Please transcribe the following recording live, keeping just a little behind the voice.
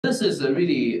this is a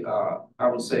really, I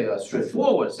would say, a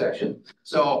straightforward section.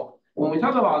 So when we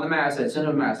talk about the mass and center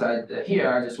of mass, here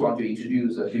I just want to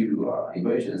introduce a few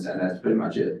equations, and that's pretty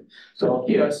much it. So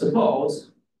here,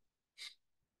 suppose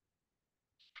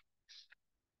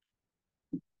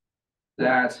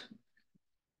that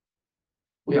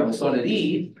we have a solid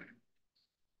E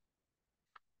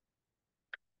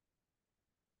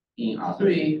in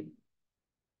R3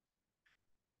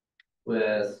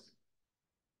 with,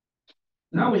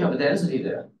 now we have a density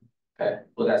there, okay,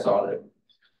 for that solid.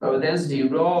 We have a density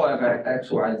rho of x,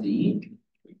 y, z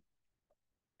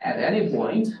at any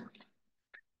point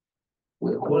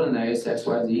with coordinates x,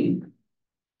 y, z.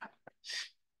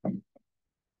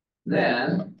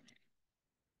 Then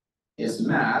its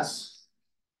mass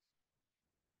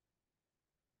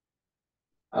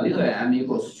little m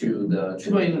equals to the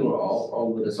triple integral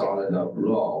over the solid of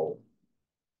rho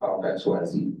of x, y,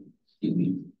 z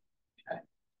dv. Okay.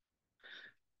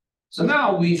 So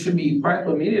now we should be quite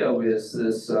familiar with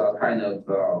this kind of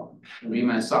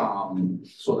Riemann sum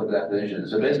sort of definition.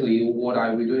 So basically, what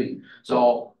are we doing?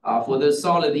 So for the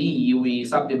solid E, we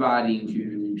subdivide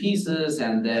into pieces,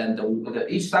 and then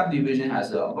each subdivision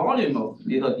has a volume of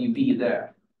little dv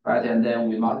there, right? And then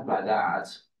we multiply that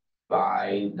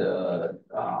by the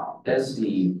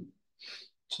density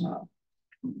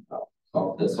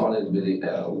of the solid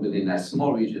within that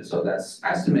small region. So that's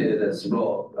estimated as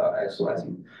rho x, y, z.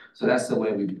 So that's the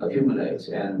way we accumulate,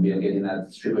 and we are getting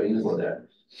that triple integral there.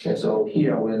 Okay, so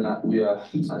here we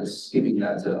are skipping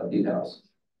that details.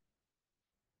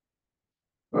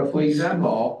 But for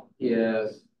example,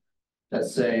 if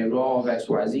let's say rho of x,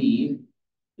 y, z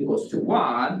equals to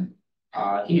 1,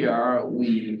 here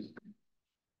we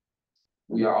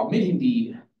are omitting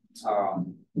the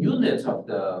unit of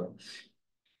the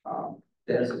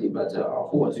density, but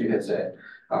force, you can say,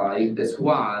 if this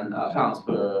 1 pounds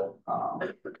per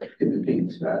cubic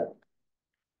feet, right?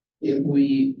 If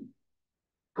we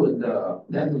put the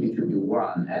density to be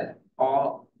 1 at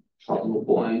all possible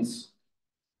points,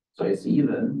 so it's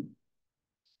even,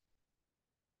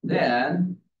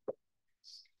 then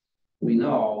we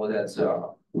know that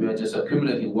we are just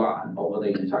accumulating 1 over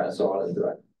the entire solid,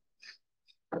 right?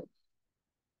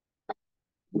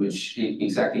 Which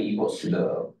exactly equals to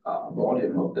the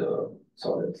volume of the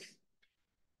solid.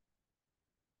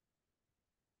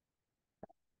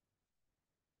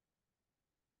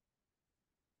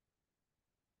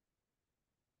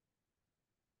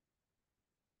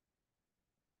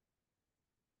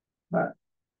 Right.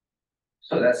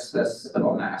 So that's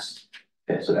about mass.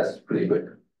 Okay, so that's pretty quick.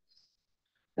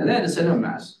 And then the center of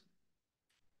mass.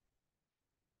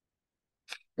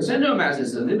 The center of mass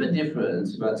is a little bit different,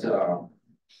 but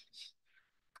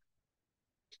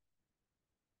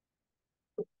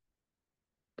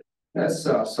let's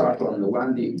start from the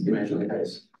 1D-dimensional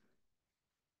case.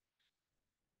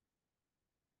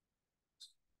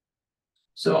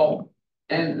 So,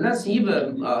 and let's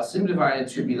even simplify it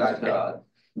to be like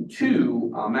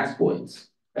 2 mass points.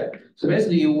 Okay. So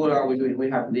basically, what are we doing? We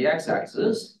have the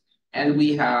x-axis, and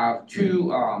we have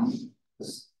 2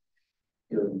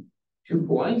 2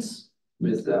 points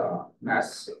with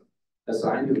mass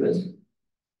assigned to it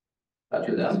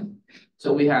to them.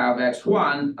 So we have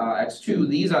x1, x2.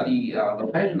 These are the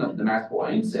location of the mass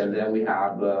points, and then we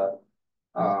have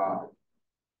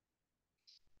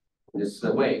this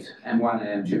weight m1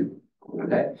 and m2.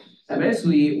 Okay, and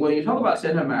basically, when you talk about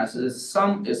center mass, is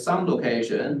some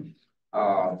location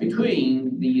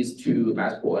between these 2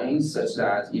 mass points, such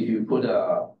that if you put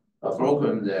a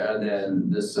fulcrum there, then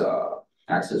this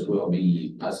axis will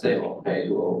be stable. Okay,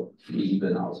 it will be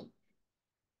even out.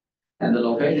 And the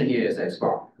location here is x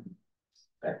bar.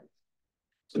 Okay,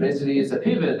 so basically, it's a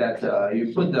pivot that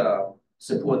you put the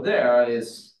support there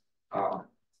is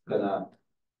gonna.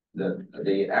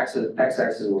 The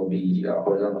x-axis will be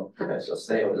horizontal. Okay, so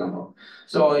stay horizontal.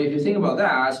 So if you think about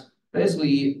that,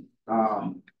 basically,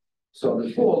 so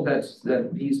the force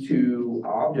that these 2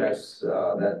 objects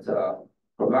that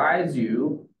provides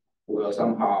you will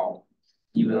somehow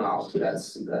even out.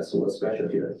 That's what's special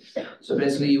here. So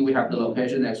basically, we have the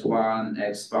location x1,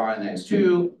 x bar, and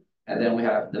x2, and then we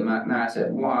have the mass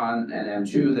at 1 and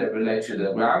m2 that relate to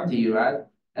the gravity, right?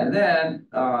 And then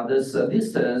this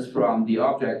distance from the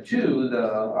object to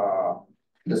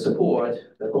the support,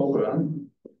 the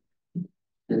fulcrum,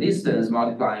 the distance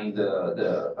multiplying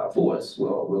the force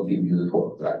will give you the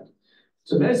torque, right?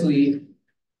 So basically,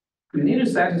 you need to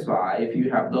satisfy if you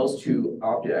have those 2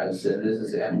 objects, and this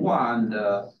is m1,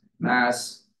 the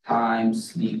mass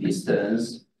times the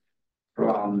distance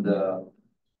from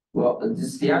this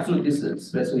is the absolute distance,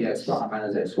 basically x bar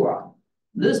minus x1.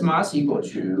 This mass equal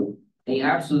to, in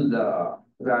absolute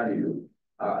value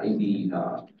in the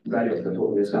value of the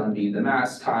torque is going to be the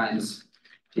mass times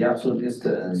the absolute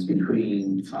distance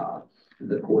between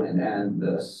the point and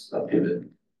the pivot.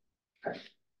 Okay.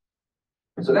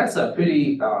 So that's a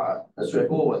pretty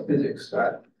straightforward physics,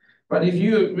 right? But if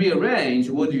you rearrange,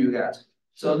 what do you get?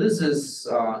 So this is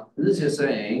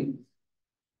saying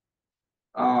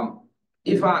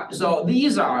so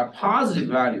these are positive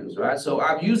values, right? So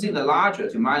I'm using the larger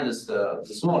to minus the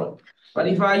smaller. But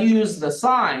if I use the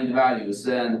signed values,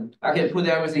 then I can put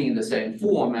everything in the same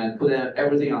form and put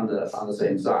everything on the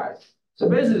same side. So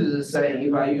basically, this is saying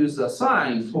if I use the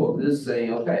signed form, this is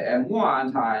saying okay,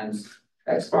 m1 times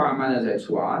x bar minus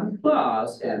x1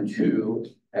 plus m2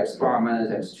 x bar minus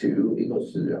x2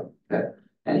 equals to 0. Okay.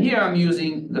 And here I'm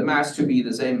using the mass to be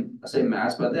the same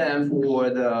mass, but then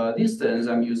for the distance,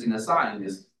 I'm using the sign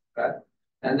distance, right?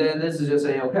 And then this is just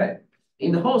saying, okay,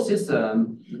 in the whole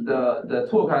system, the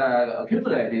torque I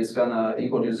accumulate is gonna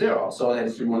equal to 0, so that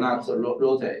it will not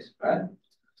rotate, right?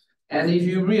 And if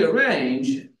you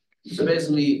rearrange, so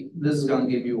basically this is gonna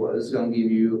give you what? This is gonna give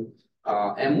you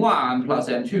m1 plus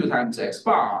m2 times x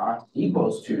bar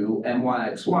equals to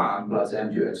m1 x1 plus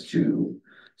m2 x2.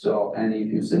 So, and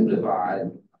if you simplify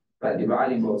by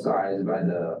dividing both sides by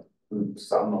the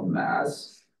sum of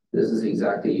mass, this is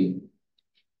exactly,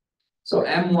 so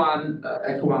m1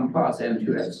 x1 plus m2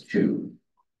 x2,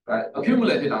 right,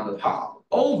 accumulated on the top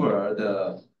over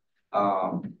the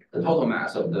total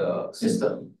mass of the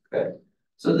system, okay?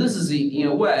 So this is, in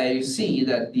a way, you see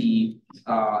that the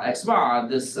x bar,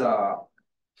 this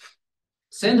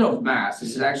center of mass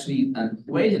is actually a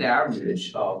weighted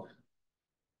average of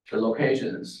the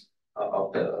locations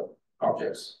of the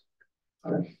objects.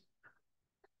 Okay.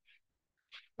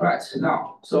 Right,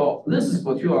 now, so this is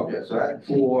for two objects, right?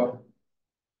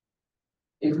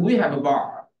 If we have a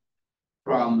bar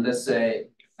from, let's say,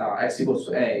 x equals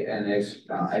to a and x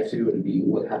equals to b,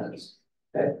 what happens?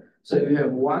 Okay, so if you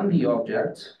have 1D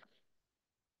object,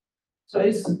 so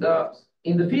it's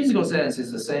in the physical sense,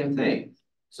 it's the same thing.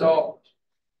 So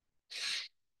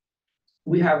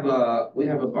we have a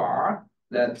bar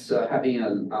that's having a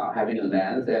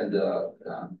length and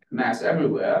mass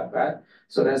everywhere, right?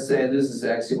 So let's say this is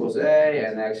x equals a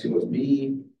and x equals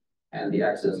b, and the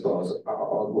axis goes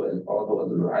all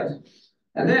the right.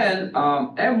 And then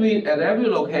at every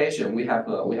location we have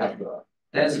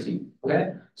density.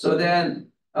 Okay, so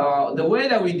then the way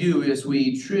that we do is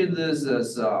we treat this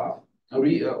as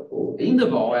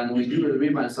interval, and we do the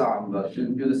Riemann sum to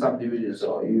do the subdivision.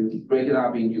 So you break it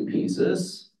up into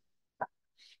pieces.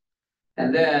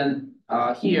 And then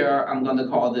here I'm going to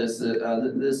call this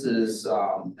this is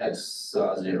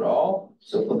x0.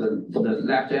 So for the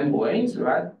left endpoint,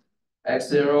 right?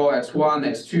 x0, x1,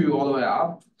 x2, all the way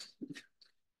up.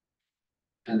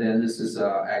 And then this is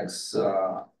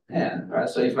xn, right?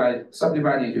 So if I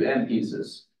subdivide it into n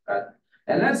pieces, right?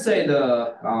 And let's say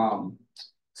the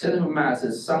center of mass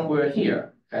is somewhere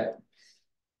here, okay?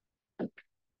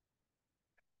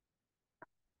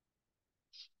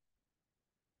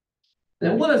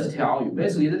 Then what does it tell you?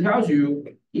 Basically, it tells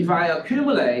you if I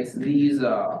accumulate these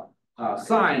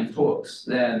signed torques,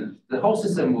 then the whole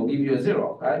system will give you a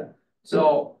 0, right?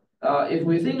 So if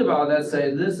we think about, let's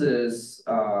say this is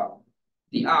the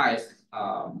ith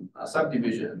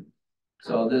subdivision.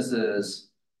 So this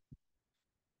is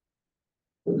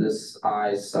this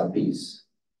I sub piece.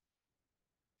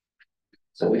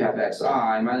 So we have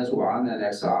xi minus 1 and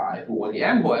xi for the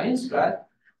endpoints, right?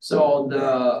 So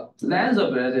the length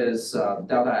of it is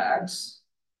delta x,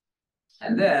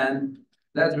 and then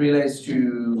that relates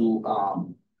to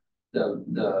the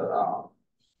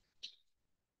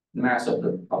mass of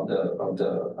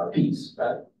the piece,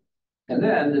 right? And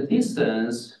then the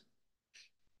distance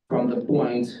from the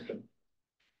point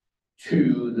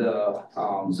to the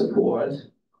support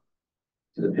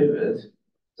to the pivot.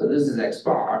 So this is x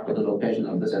bar for the location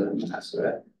of the center of mass,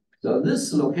 right? So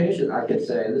this location, I can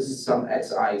say this is some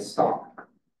xi star,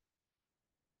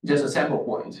 just a sample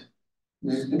point.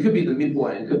 It could be the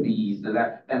midpoint, it could be the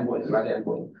left endpoint, the right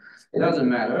endpoint. It doesn't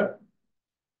matter.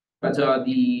 But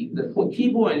the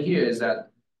key point here is that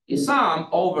you sum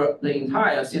over the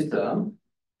entire system,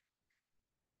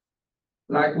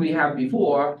 like we have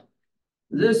before.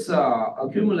 This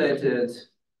accumulated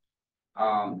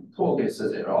torque is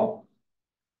 0.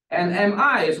 And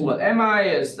mi is what? Mi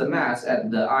is the mass at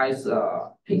the i's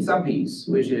subpiece,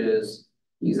 which is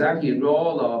exactly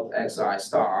rho of xi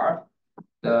star,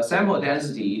 the sample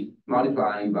density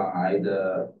multiplying by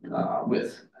the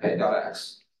width, okay, delta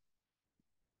x.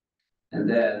 And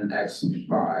then x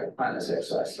by minus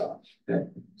xi star. Okay.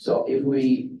 So if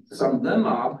we sum them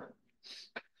up,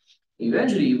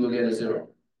 eventually we'll get a 0.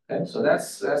 Okay, so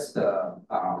that's the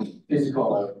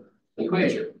physical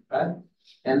equation, right?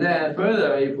 And then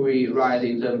further, if we write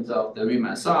in terms of the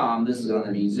Riemann sum, this is going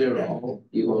to be 0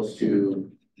 equals to,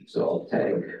 so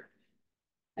take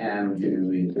m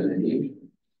to infinity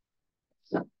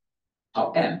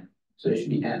of m. So it should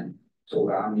be m.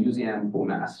 So I'm using m for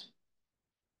mass.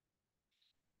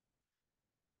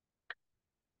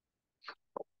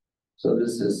 So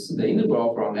this is the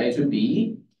integral from a to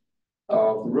b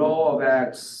of rho of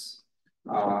x,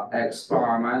 x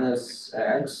bar minus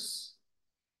x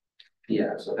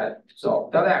dx. Okay, so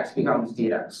delta x becomes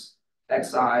dx.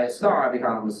 Xi star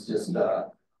becomes just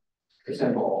the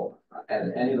simple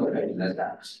at any location that's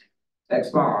x. X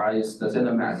bar is the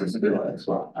center mass is below x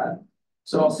bar. Right?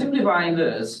 So simplifying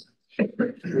this,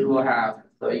 we will have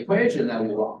the equation that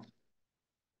we want.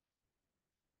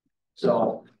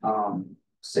 So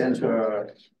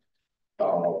center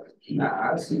of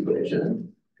mass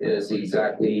equation is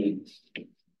exactly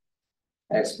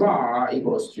x bar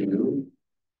equals to,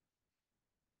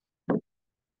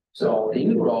 so the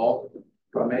integral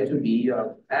from a to b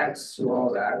of x rho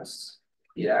of x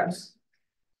dx,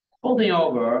 holding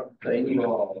over the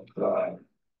integral of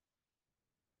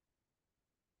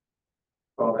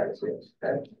x.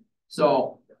 Okay,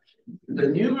 so the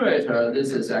numerator,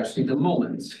 this is actually the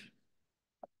moment.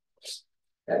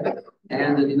 Okay.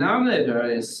 And the denominator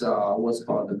is what's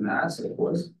called the mass, of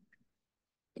course.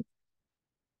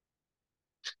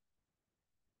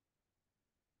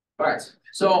 Right.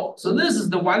 So this is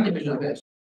the one dimension of it.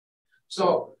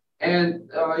 So, and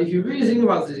if you really think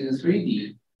about this in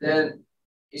 3D, then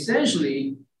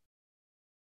essentially,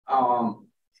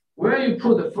 where you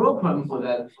put the fulcrum for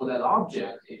that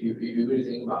object, if you really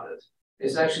think about it,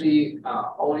 it's actually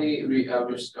only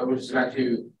with respect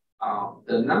to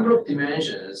the number of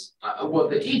dimensions,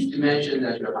 each dimension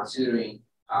that you're considering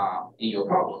in your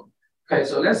problem. Okay,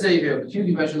 so let's say if you have a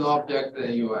two-dimensional object,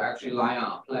 then you are actually lying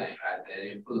on a plane, right? And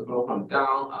you put the fulcrum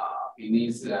down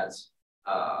beneath that,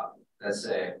 let's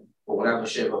say, for whatever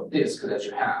shape of disk that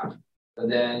you have. But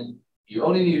then you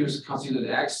only need to consider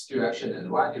the x direction and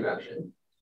the y direction.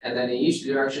 And then in each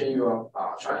direction, you are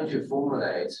trying to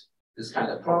formulate this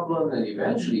kind of problem, and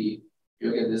eventually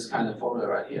you get this kind of formula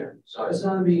right here. So it's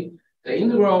going to be the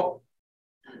integral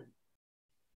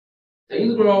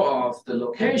of the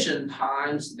location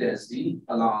times density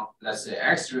along, let's say,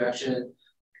 x direction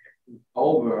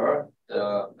over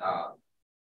the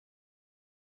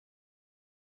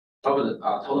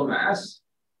total mass.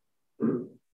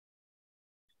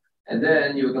 And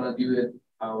then you're going to do it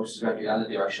with respect to the other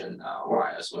direction,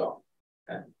 y as well.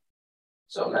 Okay.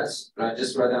 So let's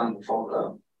just write down the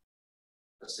formula.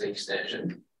 That's the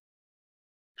extension.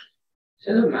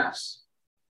 Center mass.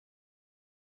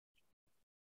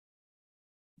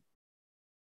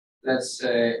 Let's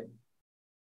say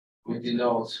we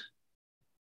denote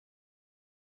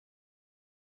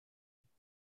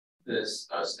this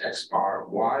as x bar,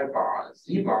 y bar,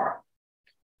 z bar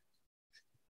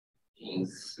in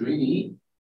 3D.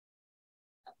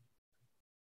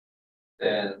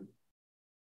 Then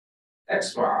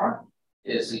x bar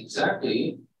is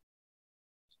exactly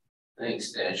an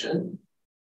extension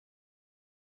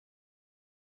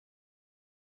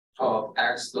of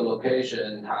x, the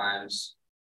location, times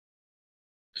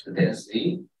the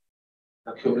density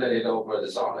accumulated over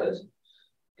the solid,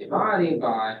 dividing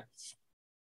by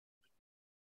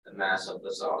the mass of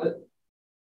the solid.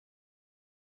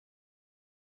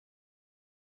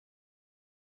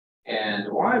 And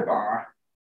y bar,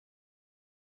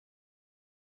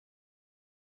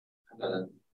 I'm gonna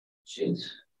cheat.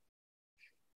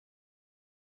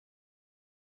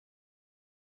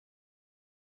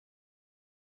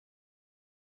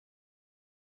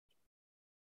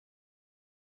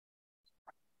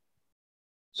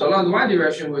 So along the y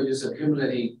direction, we're just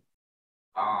accumulating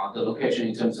the location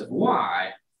in terms of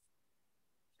y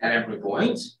at every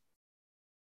point.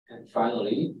 And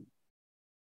finally,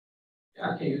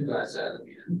 I can use that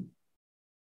again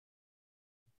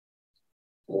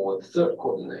for the third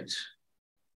coordinate.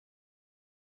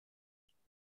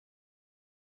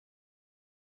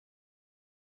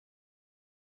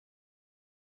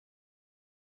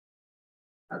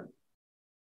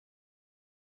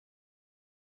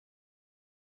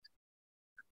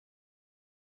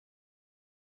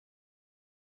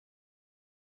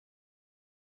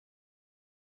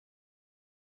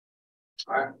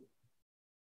 Right.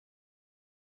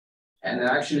 And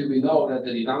actually, we know that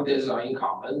the denominators are in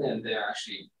common, and they're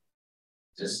actually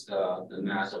just the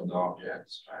mass of the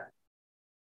objects, right?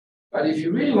 But if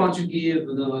you really want to give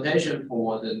the notation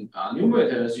for the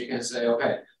numerators, you can say,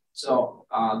 okay, so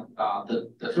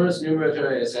the first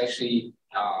numerator is actually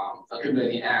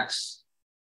accumulating x,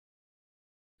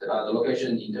 the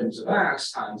location in terms of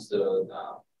x times the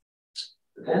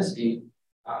density,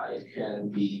 it can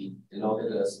be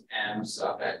denoted as m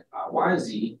sub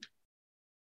yz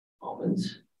moment,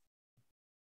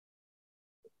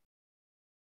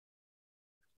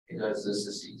 because this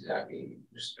is exactly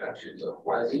with respect to the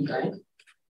yz plane.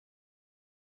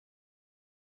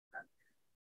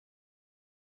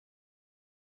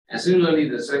 And similarly,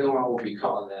 the second one will be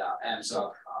called m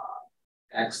sub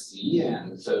xz,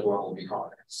 and the third one will be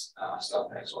called sub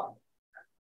x1.